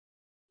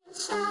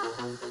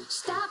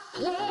Stop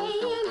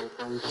playing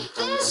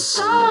this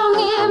song,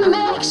 it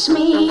makes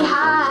me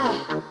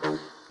high.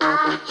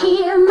 I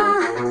hear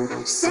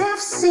myself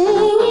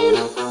singing,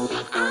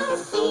 I'm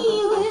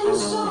feeling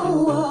so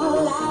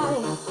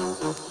alive.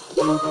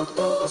 Let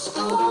this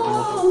go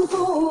on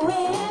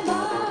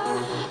forever.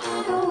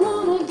 I don't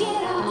wanna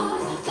get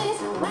off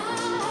this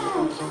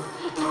ride.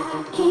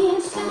 I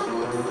can't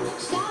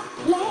stop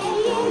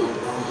playing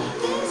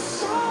this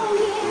song,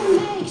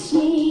 it makes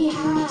me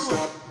high.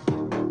 Stop.